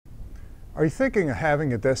Are you thinking of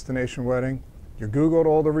having a destination wedding? You Googled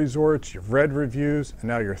all the resorts, you've read reviews, and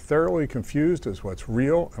now you're thoroughly confused as what's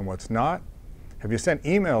real and what's not? Have you sent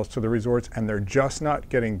emails to the resorts and they're just not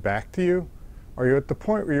getting back to you? Are you at the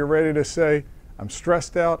point where you're ready to say, I'm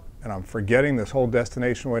stressed out and I'm forgetting this whole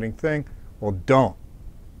destination wedding thing? Well, don't.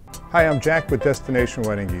 Hi, I'm Jack with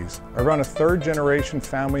Vacationeeze. I run a third-generation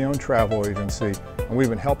family-owned travel agency, and we've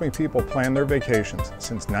been helping people plan their vacations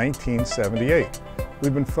since 1978.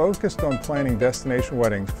 We've been focused on planning destination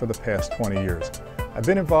weddings for the past 20 years. I've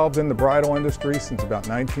been involved in the bridal industry since about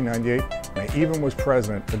 1998, and I even was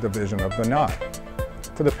president of the division of the Knot.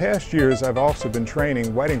 For the past years, I've also been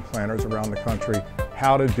training wedding planners around the country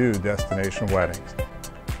how to do destination weddings.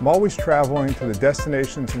 I'm always traveling to the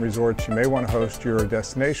destinations and resorts you may want to host your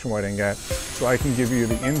destination wedding at, so I can give you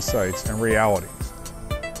the insights and realities.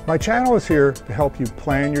 My channel is here to help you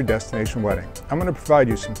plan your destination wedding. I'm going to provide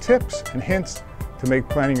you some tips and hints to make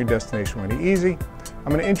planning your destination wedding easy.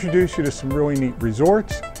 I'm going to introduce you to some really neat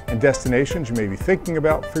resorts and destinations you may be thinking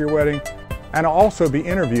about for your wedding, and I'll also be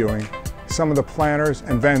interviewing some of the planners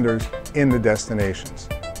and vendors in the destinations.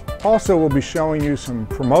 Also, we'll be showing you some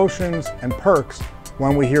promotions and perks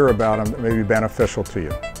when we hear about them that may be beneficial to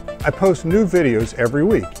you. I post new videos every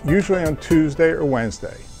week, usually on Tuesday or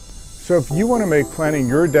Wednesday. So if you want to make planning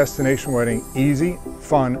your destination wedding easy,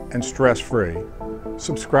 fun, and stress-free,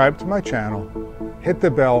 subscribe to my channel, hit the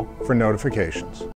bell for notifications.